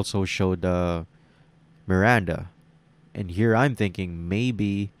then they also showed Miranda. And here I'm thinking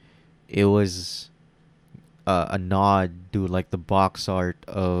maybe it was a nod to like the box art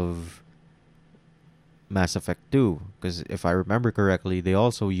of Mass Effect 2, because if I remember correctly, they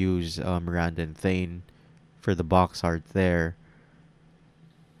also use Miranda and Thane for the box art there.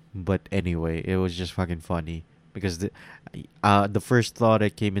 But anyway, it was just fucking funny because the first thought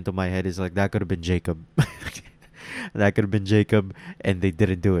that came into my head is like that could have been Jacob. That could have been Jacob, and they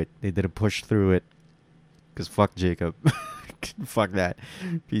didn't do it. They didn't push through it because fuck Jacob. Fuck that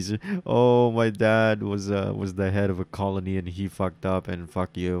piece of. Oh, my dad was the head of a colony and he fucked up, and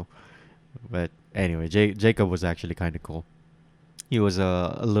fuck you. But anyway, Jacob was actually kind of cool. He was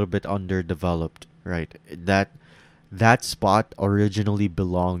a little bit underdeveloped, right? That spot originally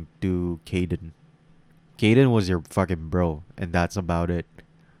belonged to Caden. Caden was your fucking bro, and that's about it.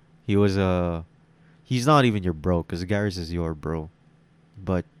 He was he's not even your bro, because Garrus is your bro,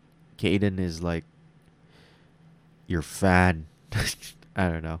 but Caden is like your fan. I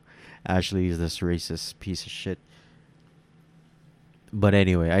don't know. Ashley is this racist piece of shit. But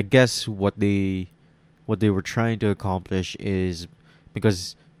anyway, I guess what they were trying to accomplish is,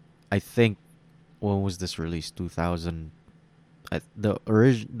 because I think, when was this released? 2000.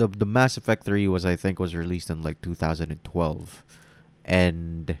 The Mass Effect 3 was released in like 2012,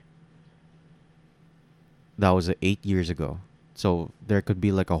 and that was 8 years ago. So there could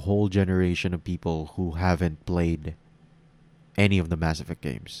be like a whole generation of people who haven't played any of the Mass Effect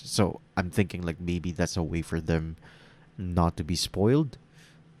games. So I'm thinking like maybe that's a way for them not to be spoiled.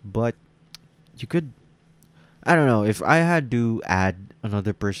 But you could, I don't know, if I had to add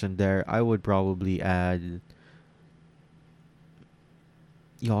another person there, I would probably add.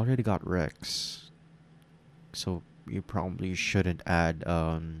 You already got Rex, so you probably shouldn't add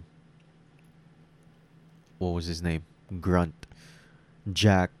what was his name? Grunt.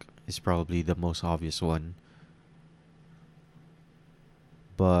 Jack is probably the most obvious one,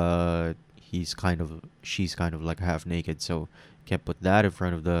 but she's kind of like half naked, so can't put that in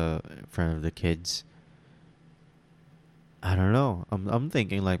front of the kids. I don't know. I'm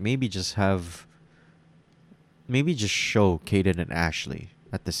thinking like maybe just show Kaden and Ashley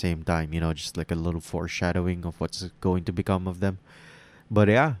at the same time, just like a little foreshadowing of what's going to become of them. But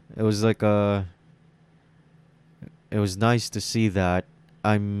yeah, it was like it was nice to see that.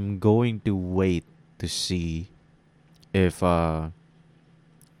 I'm going to wait to see if I'm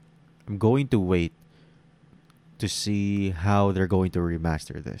going to wait to see how they're going to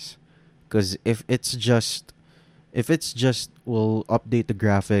remaster this. Because if it's just we'll update the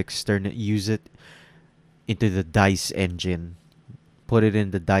graphics, turn it, use it into the Dice engine, put it in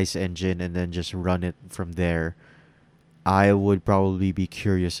the Dice engine, and then just run it from there, I would probably be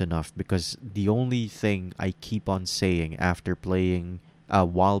curious enough because the only thing I keep on saying after playing,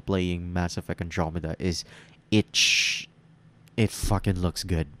 while playing Mass Effect Andromeda is, it fucking looks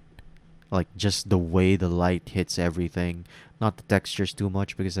good. Like just the way the light hits everything, not the textures too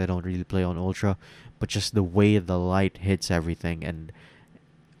much because I don't really play on Ultra, but just the way the light hits everything and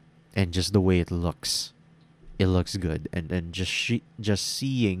just the way it looks good. And just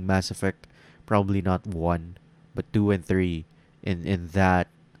seeing Mass Effect, probably not one, but two and three in that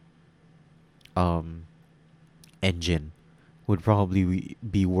um engine would probably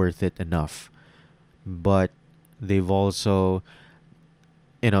be worth it enough. But they've also,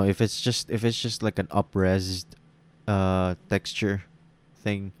 if it's just like an upres texture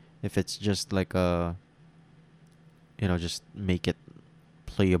thing, if it's just like a, just make it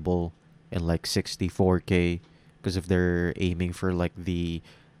playable in like 64K, because if they're aiming for like the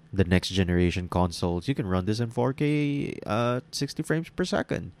next generation consoles, you can run this in 4K, 60 frames per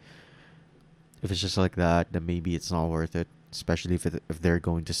second. If it's just like that, then maybe it's not worth it, especially if they're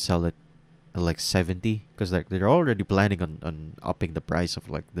going to sell it at like 70, because like they're already planning on upping the price of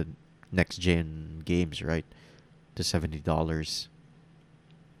like the next gen games, right, to $70.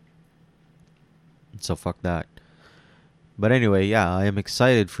 So fuck that. But anyway, yeah, I am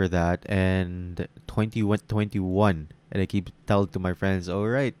excited for that. And 2021, and I keep telling to my friends, all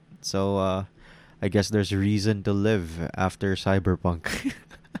right, so I guess there's a reason to live after Cyberpunk.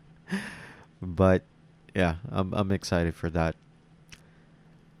 But yeah, I'm excited for that.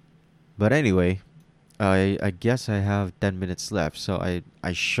 But anyway, I guess I have 10 minutes left, so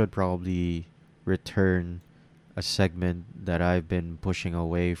I should probably return a segment that I've been pushing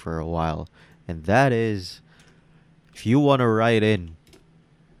away for a while, and that is, if you want to write in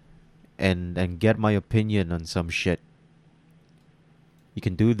and get my opinion on some shit, you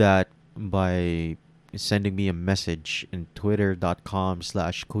can do that by sending me a message in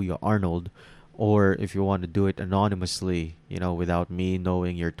twitter.com/Kuya Arnold, or if you want to do it anonymously, without me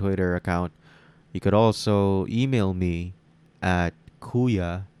knowing your Twitter account, you could also email me at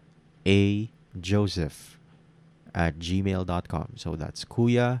Kuya A Joseph at gmail.com. So that's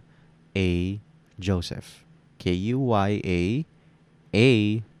Kuya A Joseph, Kuya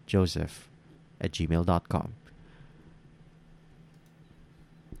A Joseph at gmail.com.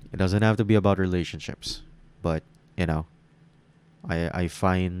 It doesn't have to be about relationships, but I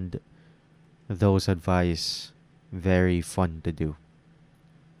find those advice very fun to do.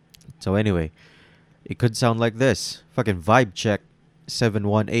 So anyway, it could sound like this. Fucking Vibe Check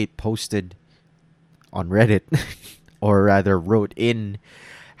 718 posted on Reddit, or rather wrote in,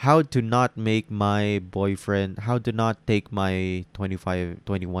 how to not take my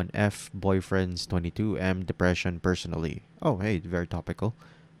 21F boyfriend's 22M depression personally. Oh, hey, very topical,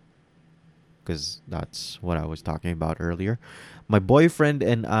 because that's what I was talking about earlier. My boyfriend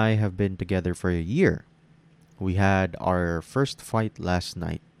and I have been together for a year. We had our first fight last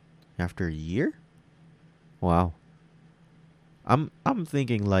night. After a year? Wow. I'm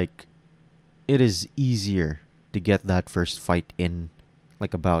thinking like it is easier to get that first fight in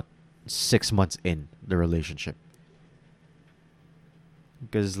like about 6 months in the relationship.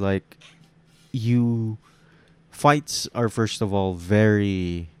 Because like you fights are first of all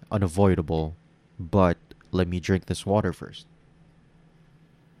very unavoidable, but let me drink this water first.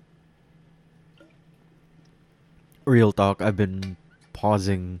 Real talk, I've been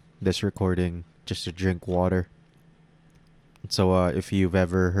pausing this recording just to drink water. So if you've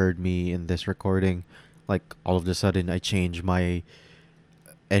ever heard me in this recording, like all of a sudden I change my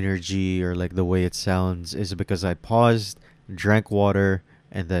energy or like the way it sounds, is because I paused, drank water,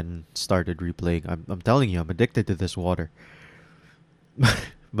 and then started replaying. I'm telling you, I'm addicted to this water.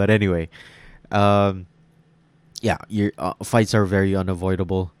 But anyway, um, yeah, your fights are very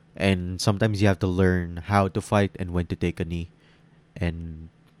unavoidable, and sometimes you have to learn how to fight and when to take a knee. And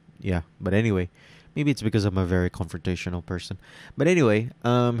yeah, but anyway, maybe it's because I'm a very confrontational person. But anyway,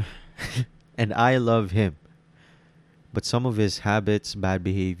 and I love him. But some of his habits, bad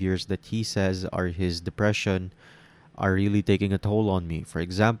behaviors that he says are his depression, are really taking a toll on me. For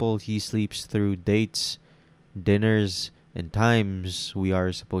example, he sleeps through dates, dinners, and times we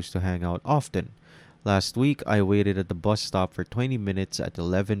are supposed to hang out often. Last week, I waited at the bus stop for 20 minutes at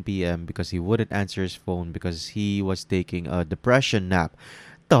 11 p.m. because he wouldn't answer his phone because he was taking a depression nap.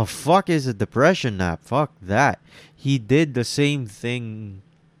 The fuck is a depression nap? Fuck that. He did the same thing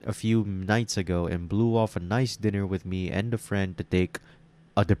a few nights ago and blew off a nice dinner with me and a friend to take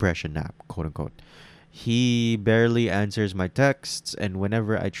a depression nap, quote unquote. He barely answers my texts, and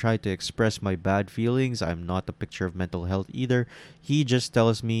whenever I try to express my bad feelings, I'm not a picture of mental health either. He just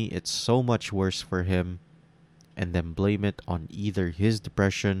tells me it's so much worse for him and then blame it on either his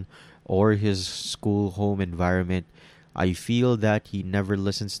depression or his school home environment. I feel that he never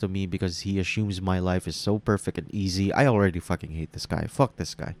listens to me because he assumes my life is so perfect and easy. I already fucking hate this guy. Fuck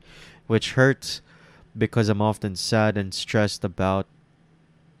this guy. Which hurts because I'm often sad and stressed about,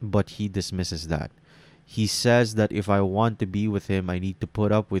 but he dismisses that. He says that if I want to be with him, I need to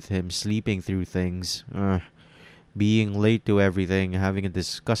put up with him sleeping through things, being late to everything, having a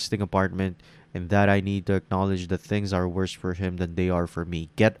disgusting apartment, and that I need to acknowledge that things are worse for him than they are for me.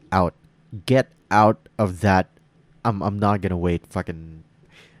 Get out. Get out of that. I'm not gonna wait. Fucking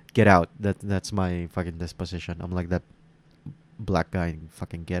get out. That's my fucking disposition. I'm like that black guy in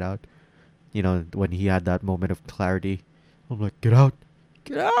fucking Get Out. You know, when he had that moment of clarity. I'm like, get out.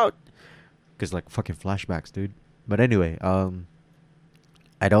 Get out. Because like fucking flashbacks, dude. But anyway,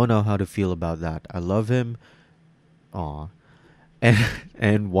 I don't know how to feel about that. I love him. Aw. And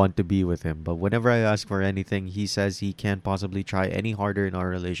and want to be with him. But whenever I ask for anything, he says he can't possibly try any harder in our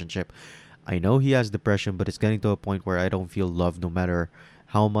relationship. I know he has depression, but it's getting to a point where I don't feel loved no matter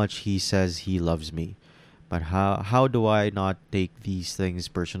how much he says he loves me. But how do I not take these things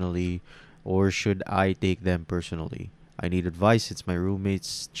personally, or should I take them personally? I need advice. It's my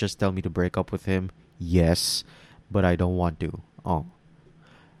roommates just tell me to break up with him. Yes, but I don't want to. Oh.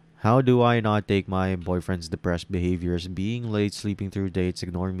 How do I not take my boyfriend's depressed behaviors, being late, sleeping through dates,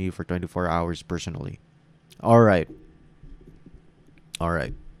 ignoring me for 24 hours personally? All right. All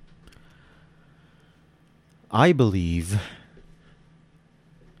right. I believe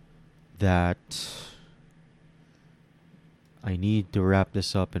that I need to wrap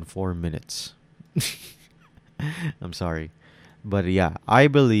this up in 4 minutes. I'm sorry. But yeah, I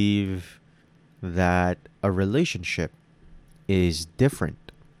believe that a relationship is different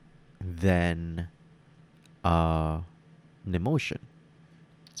than an emotion.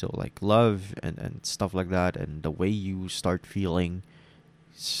 So like love and stuff like that, and the way you start feeling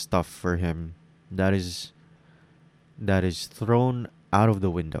stuff for him, that is that is thrown out of the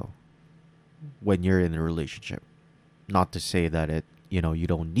window when you're in a relationship. Not to say that you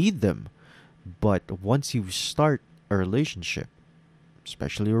don't need them, but once you start a relationship,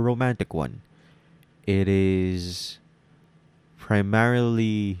 especially a romantic one, it is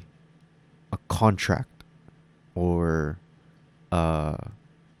primarily a contract or uh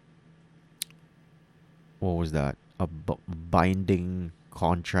what was that? A binding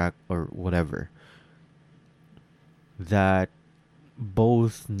contract or whatever that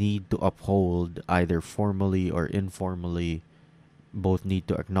both need to uphold either formally or informally, both need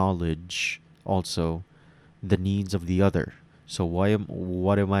to acknowledge also the needs of the other. So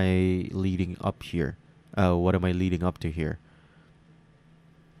what am I leading up here? What am I leading up to here?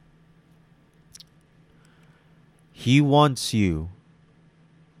 He wants you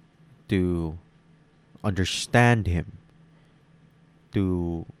to understand him.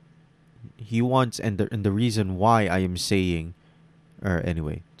 To he wants and the reason why I am saying, or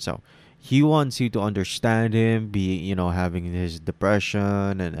anyway, so he wants you to understand him, be having his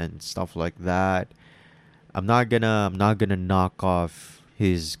depression and stuff like that. I'm not gonna knock off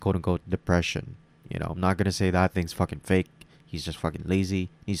his quote unquote depression. I'm not gonna say that thing's fucking fake. He's just fucking lazy.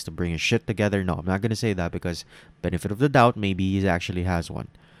 Needs to bring his shit together. No, I'm not gonna say that because benefit of the doubt, maybe he actually has one.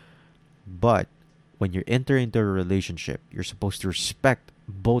 But when you enter into a relationship, you're supposed to respect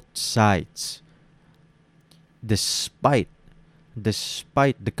both sides, despite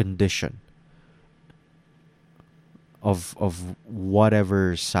despite the condition of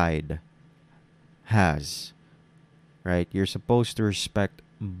whatever side has, right? You're supposed to respect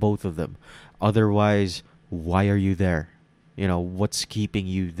both of them. Otherwise, why are you there? What's keeping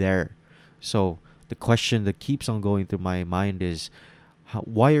you there? So the question that keeps on going through my mind is,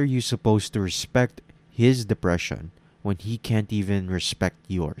 why are you supposed to respect his depression when he can't even respect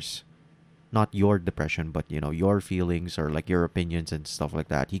yours? Not your depression, but your feelings or like your opinions and stuff like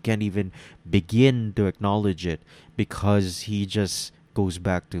that. He can't even begin to acknowledge it because he just goes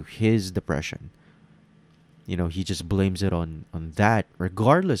back to his depression. He just blames it on that,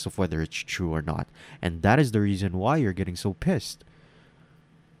 regardless of whether it's true or not. And that is the reason why you're getting so pissed,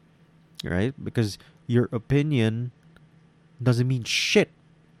 right? Because your opinion doesn't mean shit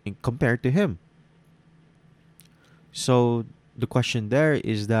compared to him. So the question there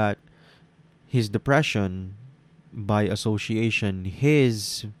is that his depression, by association,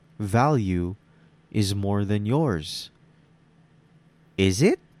 his value is more than yours. Is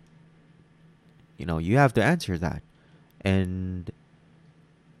it? You have to answer that. And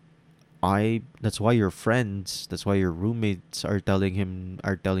that's why your friends, that's why your roommates are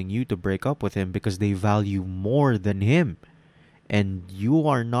telling you to break up with him, because they value more than him. And you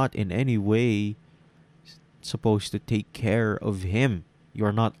are not in any way supposed to take care of him. You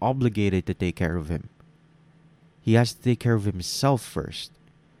are not obligated to take care of him. He has to take care of himself first,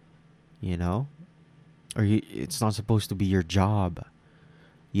 you know? It's not supposed to be your job.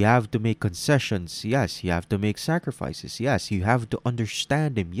 You have to make concessions, yes. You have to make sacrifices, yes. You have to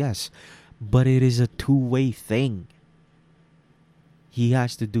understand him, yes. But it is a two-way thing. He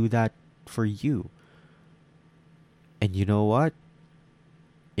has to do that for you. And you know what?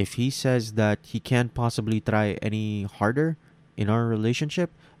 If he says that he can't possibly try any harder in our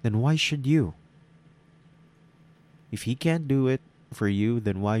relationship, then why should you? If he can't do it for you,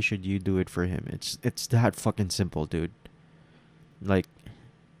 then why should you do it for him? It's that fucking simple, dude. Like,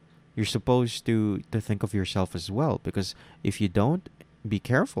 you're supposed to think of yourself as well, because if you don't, be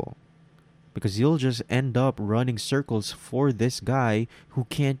careful, because you'll just end up running circles for this guy who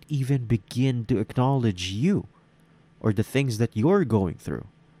can't even begin to acknowledge you or the things that you're going through.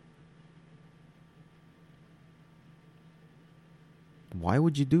 Why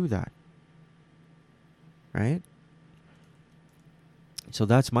would you do that? Right? So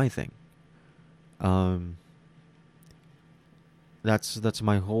that's my thing. Um that's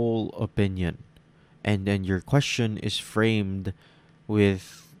my whole opinion. And then your question is framed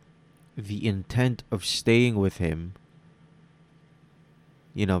with the intent of staying with him,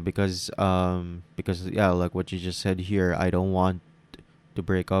 because yeah, like what you just said here, I don't want to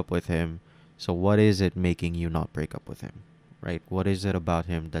break up with him. So what is it making you not break up with him? Right? What is it about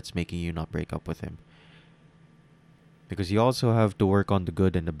him that's making you not break up with him? Because you also have to work on the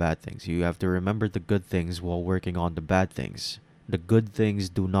good and the bad things. You have to remember the good things while working on the bad things. The good things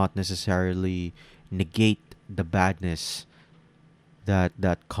do not necessarily negate the badness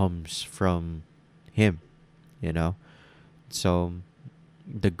that comes from him, you know? So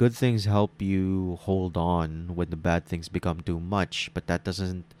the good things help you hold on when the bad things become too much, but that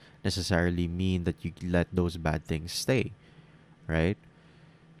doesn't necessarily mean that you let those bad things stay, right?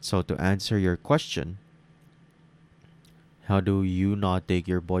 So to answer your question, how do you not take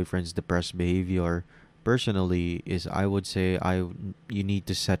your boyfriend's depressed behavior personally, is I would say you need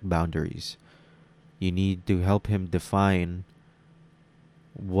to set boundaries. You need to help him define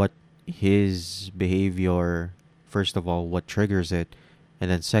what his behavior, first of all, what triggers it, and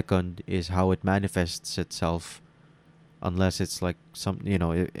then second is how it manifests itself. Unless it's like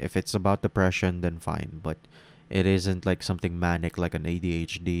if it's about depression, then fine, but it isn't like something manic like an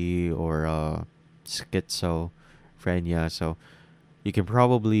ADHD or schizophrenia. So you can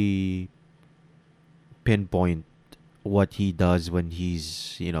probably pinpoint what he does when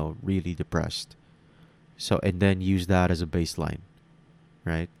he's really depressed. So and then use that as a baseline,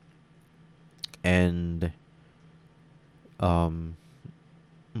 right? And um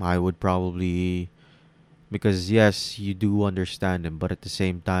I would probably, because yes, you do understand him, but at the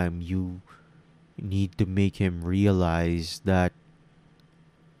same time you need to make him realize that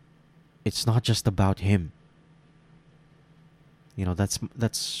it's not just about him.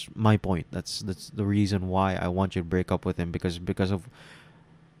 That's my point. That's the reason why I want you to break up with him, because of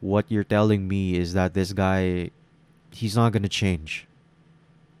what you're telling me is that this guy, he's not going to change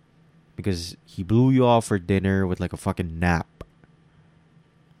because he blew you off for dinner with like a fucking nap.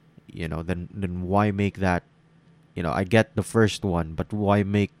 Then why make that? I get the first one, but why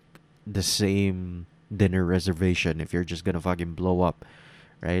make the same dinner reservation if you're just gonna fucking blow up,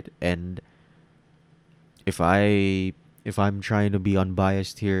 right? And if I'm trying to be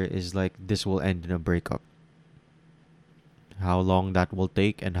unbiased here, is like this will end in a breakup. How long that will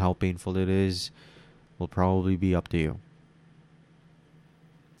take and how painful it is will probably be up to you.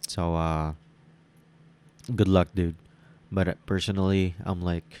 So good luck, dude. But personally, I'm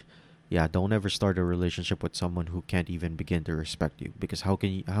like, yeah, don't ever start a relationship with someone who can't even begin to respect you, because how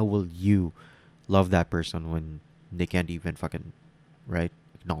will you love that person when they can't even fucking, right,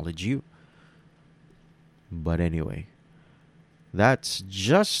 acknowledge you? But anyway, that's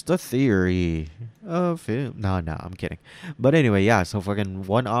just a theory of him. No, I'm kidding. But anyway, yeah, so fucking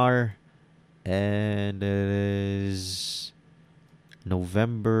 1 hour, and it is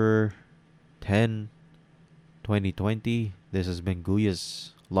November 10, 2020. This has been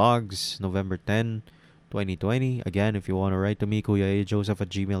Guya's Logs, November 10, 2020. Again, if you want to write to me,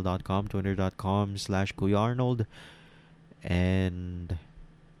 kuyajoseph@gmail.com, twitter.com/kuyaarnold. And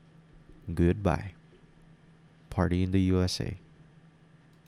goodbye. Party in the USA.